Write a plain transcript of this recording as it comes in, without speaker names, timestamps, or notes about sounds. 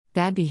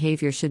Bad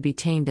behavior should be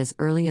tamed as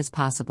early as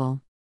possible.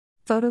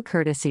 Photo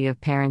courtesy of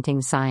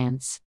Parenting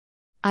Science.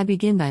 I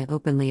begin by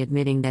openly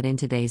admitting that in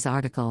today's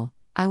article,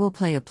 I will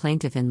play a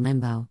plaintiff in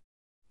limbo.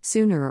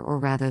 Sooner or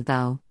rather,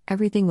 though,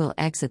 everything will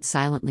exit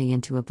silently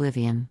into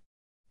oblivion.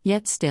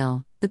 Yet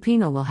still, the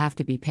penal will have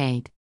to be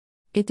paid.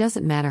 It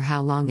doesn't matter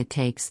how long it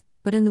takes,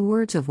 but in the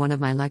words of one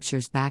of my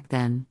lectures back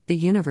then, the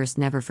universe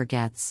never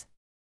forgets.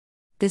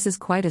 This is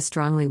quite a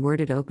strongly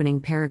worded opening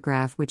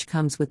paragraph which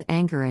comes with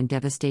anger and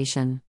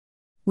devastation.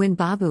 When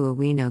Babu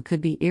Awino could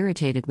be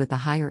irritated with the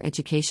Higher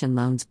Education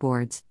Loans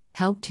Boards,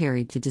 helped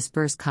Terry to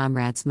disperse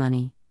comrades'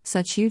 money,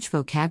 such huge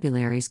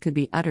vocabularies could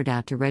be uttered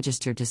out to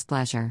register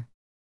displeasure.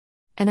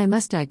 And I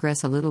must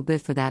digress a little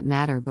bit for that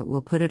matter, but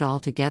we'll put it all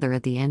together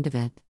at the end of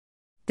it.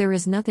 There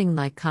is nothing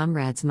like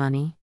comrades'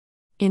 money.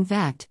 In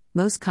fact,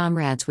 most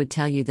comrades would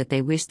tell you that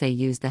they wish they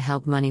used the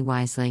help money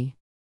wisely.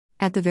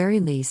 At the very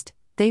least,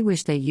 they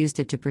wish they used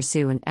it to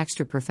pursue an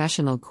extra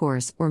professional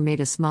course or made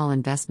a small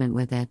investment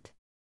with it.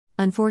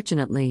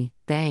 Unfortunately,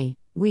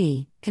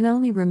 we, can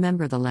only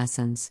remember the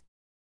lessons.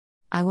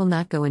 I will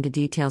not go into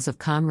details of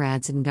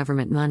comrades and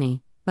government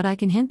money, but I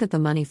can hint that the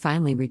money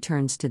finally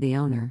returns to the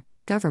owner,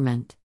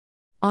 government.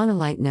 On a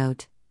light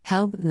note,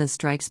 HELB and the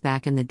strikes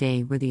back in the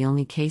day were the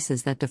only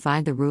cases that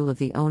defied the rule of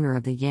the owner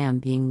of the yam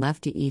being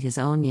left to eat his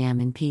own yam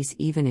in peace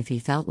even if he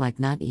felt like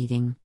not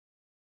eating.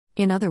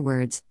 In other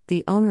words,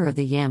 the owner of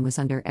the yam was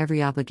under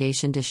every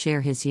obligation to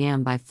share his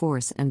yam by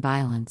force and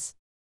violence.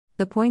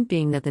 The point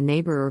being that the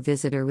neighbor or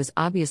visitor was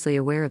obviously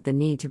aware of the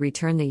need to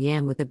return the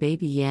yam with a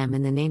baby yam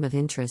in the name of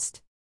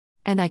interest.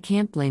 And I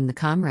can't blame the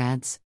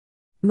comrades.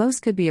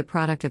 Most could be a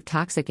product of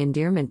toxic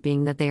endearment,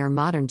 being that they are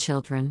modern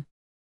children.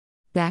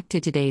 Back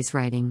to today's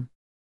writing.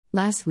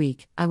 Last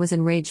week, I was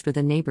enraged with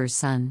a neighbor's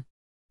son.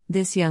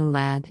 This young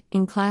lad,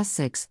 in class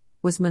 6,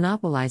 was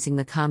monopolizing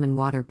the common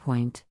water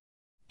point.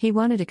 He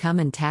wanted to come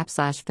and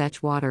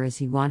tap/fetch water as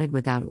he wanted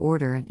without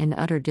order and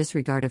utter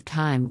disregard of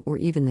time or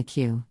even the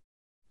queue.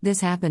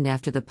 This happened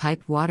after the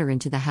piped water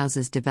into the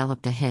houses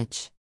developed a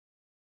hitch.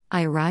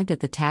 I arrived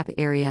at the tap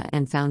area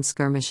and found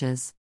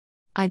skirmishes.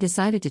 I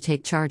decided to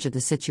take charge of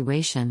the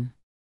situation.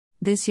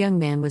 This young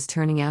man was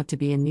turning out to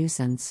be a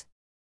nuisance.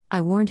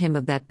 I warned him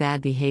of that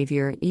bad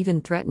behavior,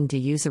 even threatened to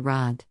use a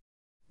rod.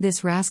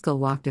 This rascal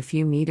walked a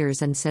few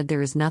meters and said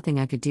there is nothing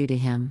I could do to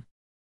him.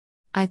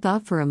 I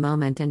thought for a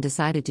moment and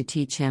decided to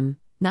teach him,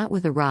 not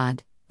with a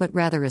rod, but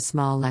rather a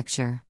small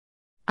lecture.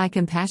 I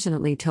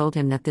compassionately told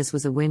him that this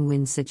was a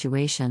win-win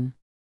situation.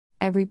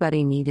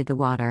 Everybody needed the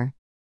water.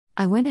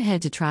 I went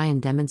ahead to try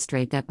and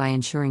demonstrate that by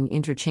ensuring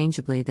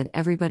interchangeably that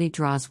everybody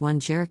draws one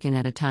jerrycan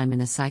at a time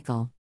in a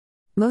cycle.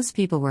 Most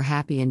people were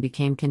happy and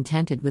became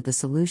contented with the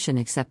solution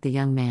except the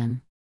young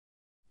man.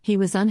 He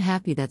was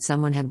unhappy that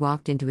someone had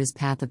walked into his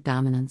path of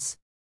dominance.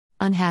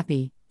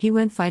 Unhappy, he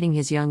went fighting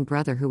his young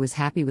brother who was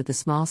happy with the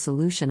small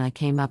solution I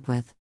came up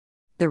with.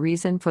 The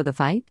reason for the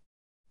fight?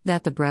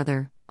 That the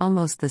brother,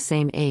 almost the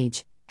same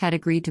age, had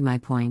agreed to my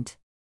point.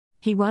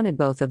 He wanted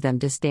both of them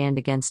to stand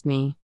against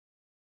me.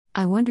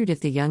 I wondered if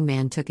the young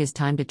man took his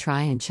time to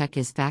try and check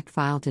his fact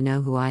file to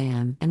know who I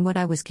am and what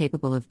I was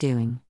capable of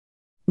doing.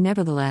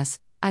 Nevertheless,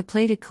 I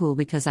played it cool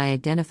because I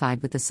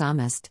identified with the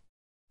psalmist.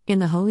 In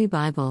the Holy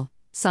Bible,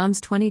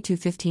 Psalms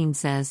 22:15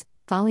 says,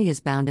 "Folly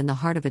is bound in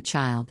the heart of a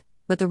child,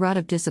 but the rod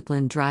of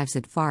discipline drives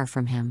it far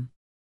from him."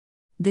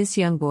 This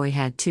young boy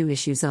had two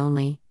issues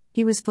only.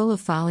 He was full of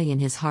folly in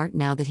his heart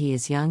now that he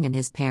is young, and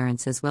his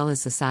parents as well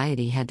as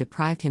society had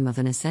deprived him of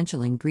an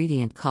essential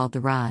ingredient called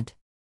the rod.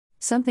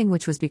 Something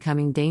which was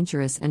becoming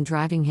dangerous and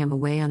driving him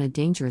away on a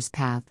dangerous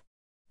path.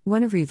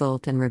 One of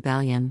revolt and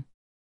rebellion.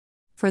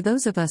 For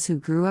those of us who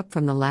grew up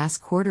from the last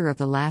quarter of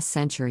the last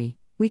century,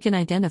 we can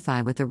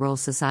identify with the role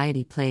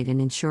society played in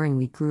ensuring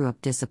we grew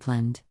up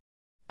disciplined.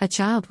 A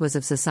child was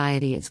of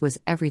society as was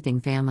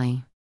everything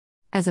family.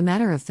 As a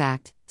matter of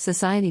fact,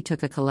 society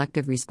took a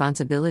collective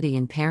responsibility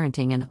in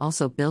parenting and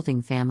also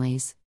building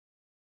families.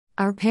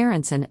 Our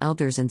parents and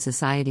elders in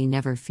society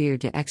never feared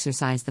to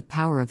exercise the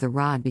power of the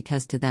rod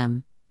because to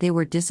them, they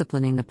were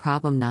disciplining the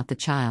problem, not the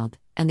child,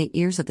 and the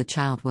ears of the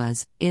child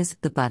is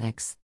the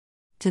buttocks.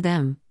 To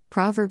them,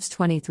 Proverbs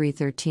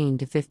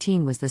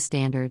 23:13-15 was the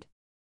standard.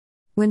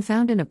 When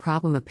found in a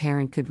problem, a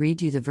parent could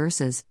read you the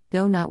verses,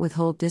 "Do not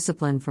withhold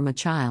discipline from a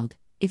child.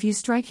 If you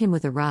strike him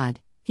with a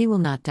rod, he will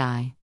not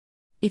die.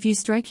 If you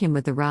strike him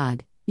with the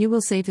rod, you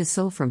will save his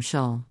soul from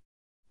Sheol.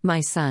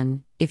 My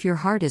son, if your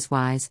heart is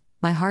wise,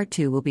 my heart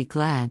too will be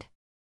glad."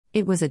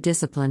 It was a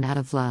discipline out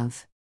of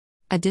love.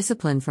 A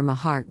discipline from a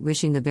heart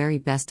wishing the very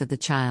best of the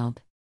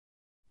child.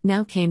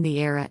 Now came the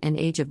era and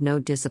age of no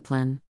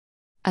discipline.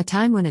 A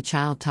time when a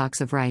child talks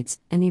of rights,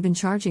 and even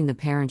charging the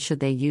parent should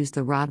they use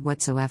the rod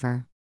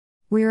whatsoever.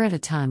 We are at a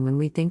time when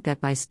we think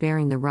that by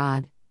sparing the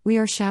rod, we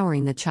are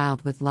showering the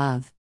child with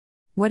love.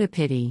 What a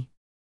pity.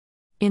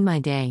 In my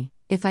day,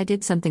 if I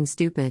did something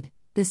stupid,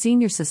 the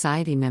senior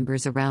society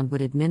members around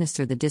would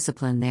administer the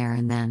discipline there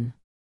and then.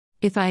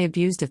 If I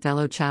abused a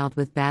fellow child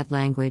with bad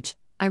language,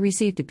 I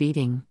received a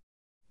beating.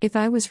 If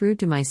I was rude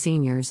to my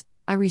seniors,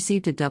 I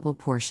received a double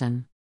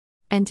portion.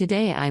 And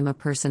today I am a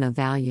person of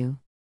value.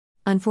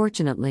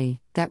 Unfortunately,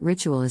 that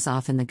ritual is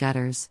off in the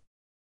gutters.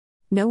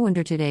 No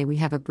wonder today we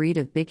have a breed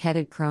of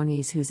big-headed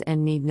cronies whose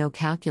end need no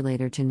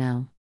calculator to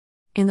know.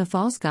 In the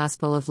false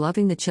gospel of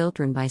loving the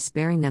children by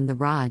sparing them the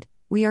rod,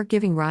 we are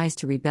giving rise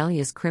to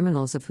rebellious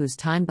criminals of whose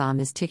time bomb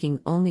is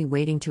ticking, only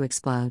waiting to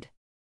explode.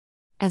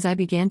 As I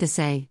began to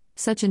say,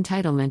 such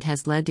entitlement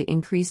has led to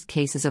increased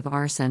cases of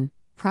arson,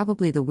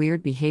 probably the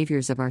weird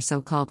behaviors of our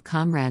so-called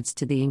comrades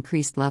to the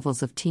increased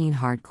levels of teen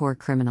hardcore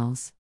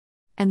criminals.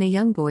 And the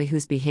young boy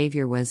whose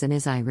behavior was and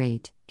is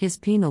irate, his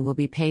penal will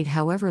be paid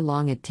however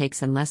long it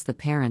takes unless the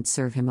parents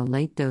serve him a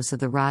late dose of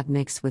the rod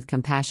mixed with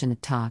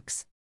compassionate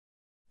talks.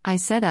 I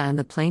said and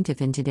the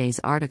plaintiff in today's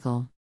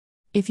article.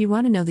 If you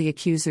want to know the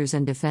accusers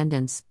and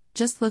defendants,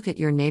 just look at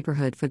your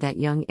neighborhood for that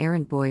young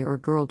errant boy or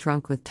girl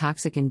drunk with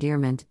toxic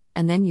endearment,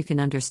 and then you can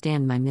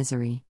understand my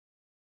misery.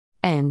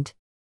 End.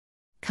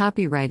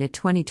 Copyrighted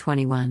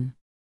 2021.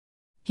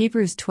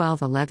 Hebrews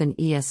 12:11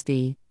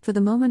 ESV. For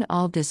the moment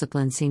all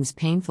discipline seems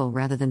painful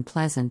rather than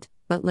pleasant,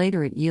 but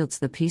later it yields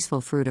the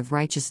peaceful fruit of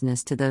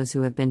righteousness to those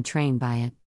who have been trained by it.